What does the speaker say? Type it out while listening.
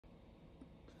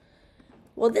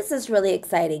Well, this is really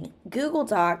exciting. Google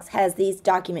Docs has these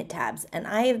document tabs, and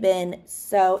I have been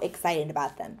so excited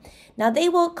about them. Now, they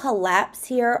will collapse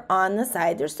here on the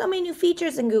side. There's so many new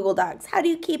features in Google Docs. How do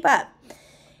you keep up?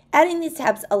 Adding these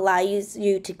tabs allows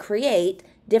you to create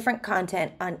different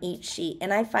content on each sheet,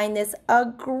 and I find this a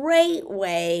great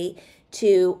way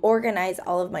to organize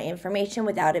all of my information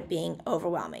without it being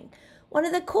overwhelming. One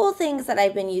of the cool things that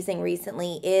I've been using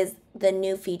recently is the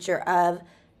new feature of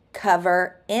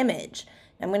cover image.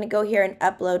 I'm going to go here and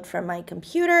upload from my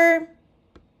computer,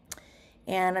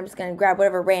 and I'm just going to grab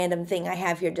whatever random thing I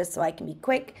have here just so I can be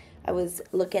quick. I was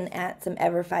looking at some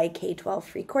EverFi K-12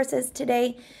 free courses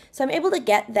today, so I'm able to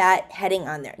get that heading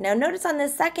on there. Now notice on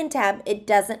this second tab, it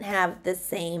doesn't have the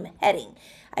same heading.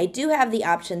 I do have the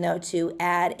option though to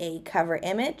add a cover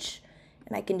image,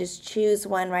 and I can just choose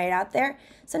one right out there.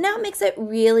 So now it makes it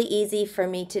really easy for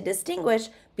me to distinguish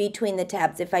between the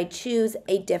tabs if I choose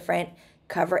a different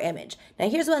cover image. Now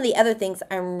here's one of the other things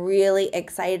I'm really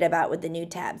excited about with the new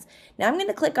tabs. Now I'm going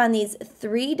to click on these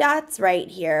three dots right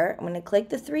here. I'm going to click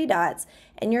the three dots,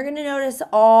 and you're going to notice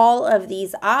all of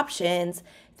these options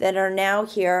that are now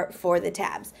here for the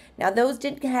tabs. Now those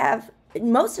didn't have,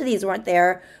 most of these weren't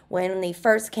there when they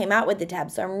first came out with the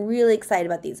tabs, so I'm really excited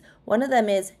about these. One of them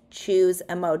is choose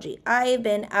emoji. I've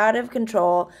been out of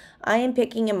control. I am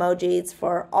picking emojis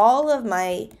for all of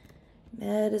my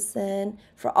medicine,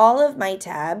 for all of my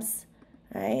tabs,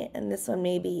 right? And this one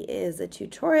maybe is a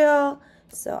tutorial,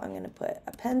 so I'm going to put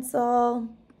a pencil.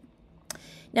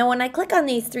 Now when I click on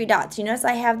these three dots, you notice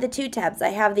I have the two tabs. I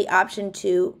have the option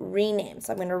to rename,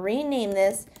 so I'm going to rename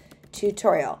this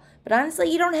tutorial. But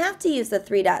honestly, you don't have to use the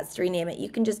three dots to rename it. You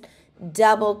can just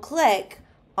double click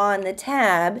on the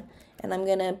tab, and I'm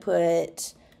going to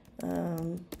put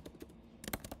drug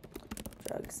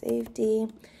safety.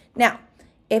 Now,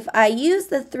 if I use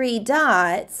the three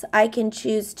dots, I can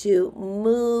choose to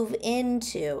move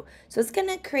into. So it's going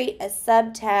to create a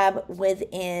sub-tab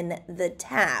within the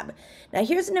tab. Now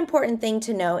here's an important thing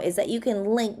to know is that you can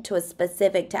link to a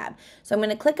specific tab. So I'm going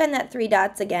to click on that three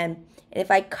dots again, and if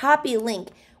I copy link,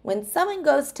 when someone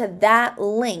goes to that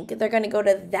link, they're going to go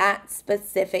to that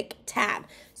specific tab.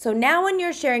 So now when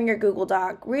you're sharing your Google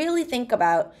Doc, really think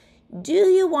about, do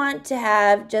you want to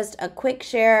have just a quick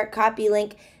share, copy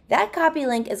link? That copy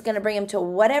link is going to bring them to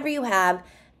whatever you have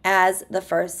as the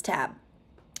first tab.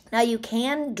 Now you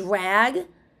can drag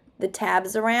the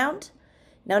tabs around.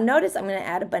 Now notice I'm going to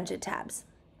add a bunch of tabs.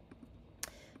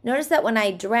 Notice that when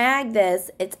I drag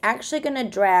this, it's actually going to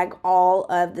drag all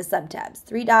of the sub-tabs.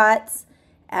 Three dots,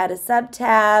 add a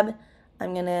sub-tab.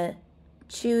 I'm going to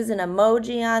choose an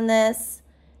emoji on this,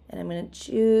 and I'm going to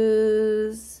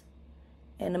choose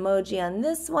an emoji on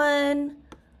this one.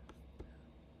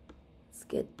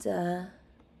 Get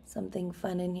something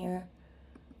fun in here,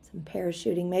 some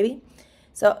parachuting maybe.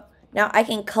 So now I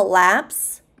can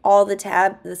collapse all the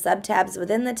sub-tabs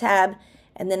within the tab,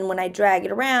 and then when I drag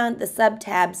it around, the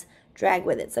sub-tabs drag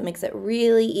with it. So it makes it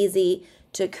really easy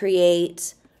to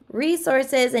create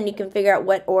resources, and you can figure out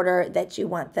what order that you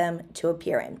want them to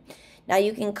appear in. Now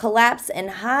you can collapse and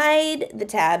hide the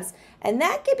tabs, and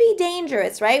that could be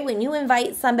dangerous, right? When you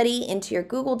invite somebody into your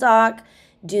Google Doc,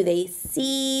 do they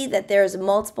see that there's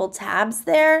multiple tabs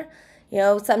there? You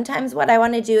know, sometimes what I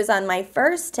want to do is on my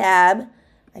first tab,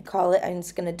 I'm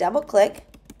just going to double click,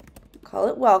 call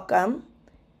it welcome,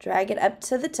 drag it up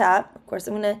to the top. Of course,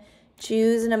 I'm going to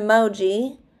choose an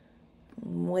emoji,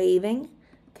 I'm waving,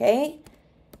 okay?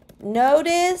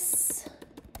 Notice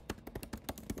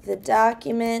the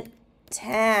document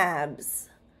tabs,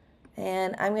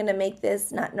 and I'm going to make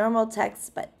this not normal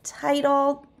text, but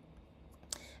title.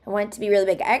 I want it to be really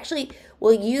big. I actually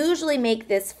will usually make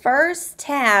this first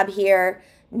tab here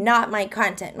not my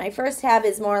content. My first tab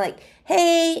is more like,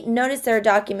 hey, notice there are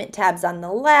document tabs on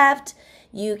the left.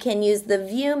 You can use the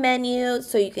view menu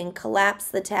so you can collapse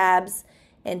the tabs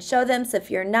and show them. So if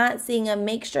you're not seeing them,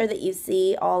 make sure that you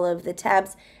see all of the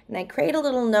tabs. And I create a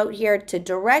little note here to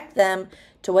direct them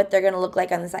to what they're going to look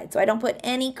like on the side. So I don't put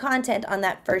any content on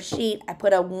that first sheet. I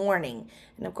put a warning.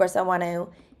 And of course, I want to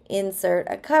insert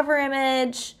a cover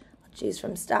image. I'll choose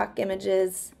from stock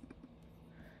images.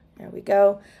 There we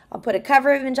go. I'll put a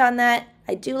cover image on that.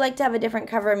 I do like to have a different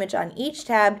cover image on each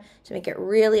tab to make it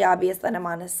really obvious that I'm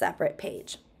on a separate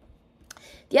page.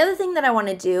 The other thing that I want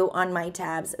to do on my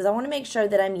tabs is I want to make sure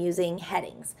that I'm using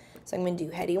headings. So I'm going to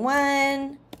do heading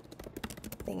 1,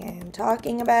 thing I am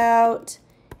talking about.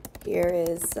 Here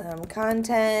is some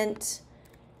content.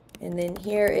 And then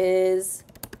here is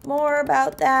more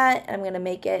about that. I'm going to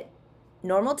make it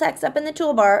normal text up in the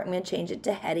toolbar. I'm going to change it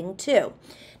to heading 2.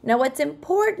 Now what's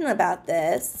important about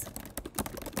this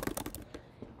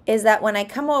is that when I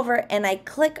come over and I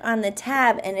click on the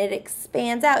tab and it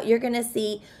expands out, you're going to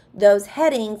see those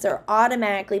headings are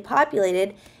automatically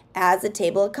populated as a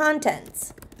table of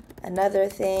contents. Another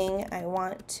thing I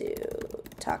want to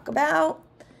talk about,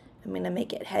 I'm going to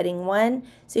make it heading 1.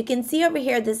 So you can see over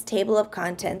here this table of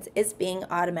contents is being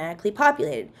automatically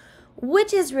populated,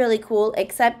 which is really cool,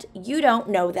 except you don't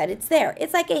know that it's there.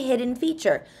 It's like a hidden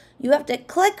feature. You have to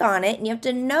click on it and you have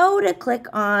to know to click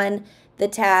on the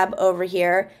tab over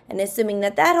here, and assuming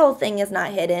that that whole thing is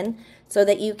not hidden so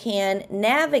that you can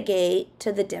navigate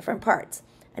to the different parts.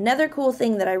 Another cool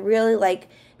thing that I really like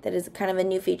that is kind of a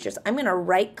new feature is I'm going to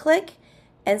right click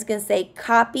and it's going to say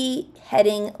copy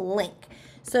heading link.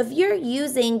 So if you're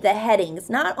using the headings,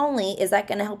 not only is that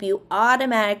going to help you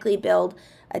automatically build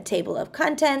a table of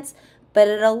contents, but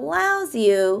it allows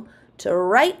you to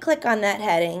right click on that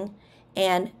heading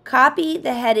and copy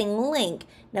the heading link.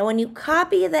 Now when you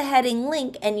copy the heading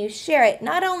link and you share it,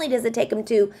 not only does it take them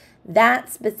to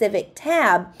that specific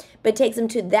tab, but it takes them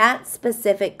to that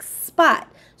specific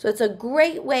spot. So it's a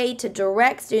great way to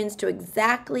direct students to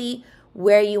exactly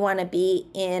where you want to be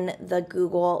in the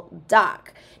Google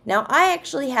Doc. Now I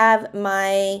actually have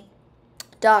my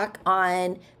doc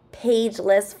on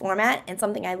pageless format, and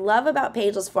something I love about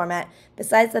pageless format,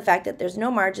 besides the fact that there's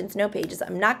no margins, no pages,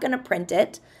 I'm not going to print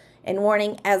it. And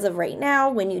warning, as of right now,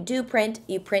 when you do print,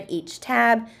 you print each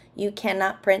tab. You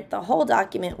cannot print the whole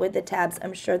document with the tabs.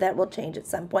 I'm sure that will change at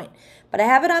some point. But I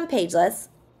have it on pageless.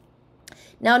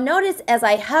 Now notice as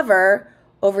I hover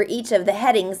over each of the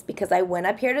headings, because I went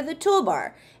up here to the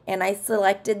toolbar and I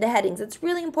selected the headings. It's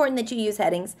really important that you use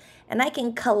headings, and I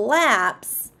can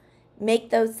collapse,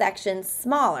 make those sections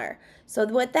smaller. So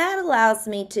what that allows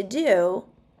me to do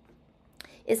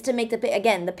is to make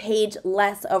the page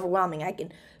less overwhelming. I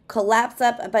can collapse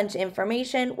up a bunch of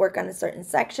information, work on a certain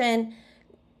section,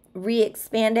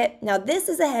 re-expand it. Now this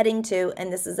is a heading 2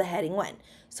 and this is a heading 1.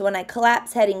 So when I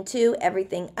collapse heading 2,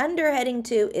 everything under heading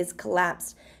 2 is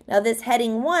collapsed. Now this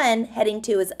heading 1, heading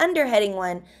 2 is under heading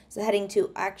 1, so heading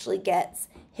 2 actually gets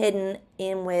hidden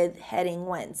in with heading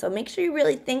 1. So make sure you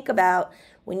really think about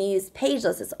when you use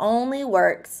pageless, this only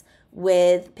works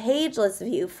with pageless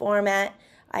view format.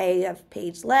 I have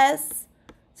pageless,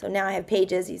 so now I have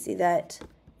pages. You see that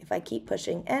if I keep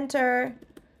pushing enter,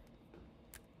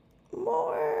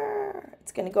 more,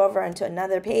 it's going to go over onto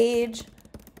another page,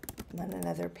 and then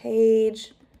another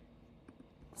page,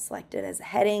 select it as a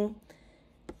heading.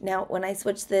 Now when I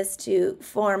switch this to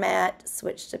format,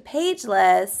 switch to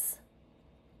pageless,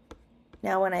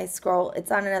 now when I scroll,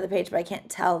 it's on another page, but I can't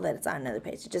tell that it's on another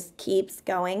page. It just keeps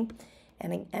going,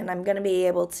 and I'm going to be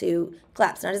able to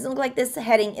collapse. Now it doesn't look like this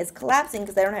heading is collapsing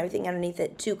because I don't have anything underneath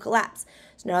it to collapse.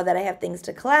 So now that I have things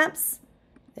to collapse,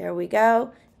 there we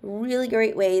go. Really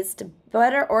great ways to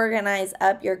better organize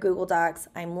up your Google Docs.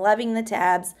 I'm loving the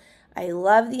tabs. I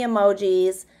love the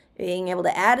emojis, being able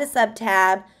to add a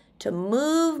sub-tab, to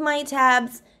move my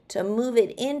tabs, to move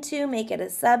it into, make it a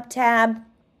sub-tab,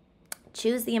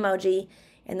 choose the emoji,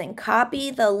 and then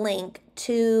copy the link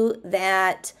to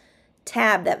that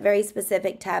tab, that very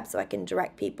specific tab, so I can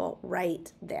direct people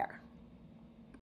right there.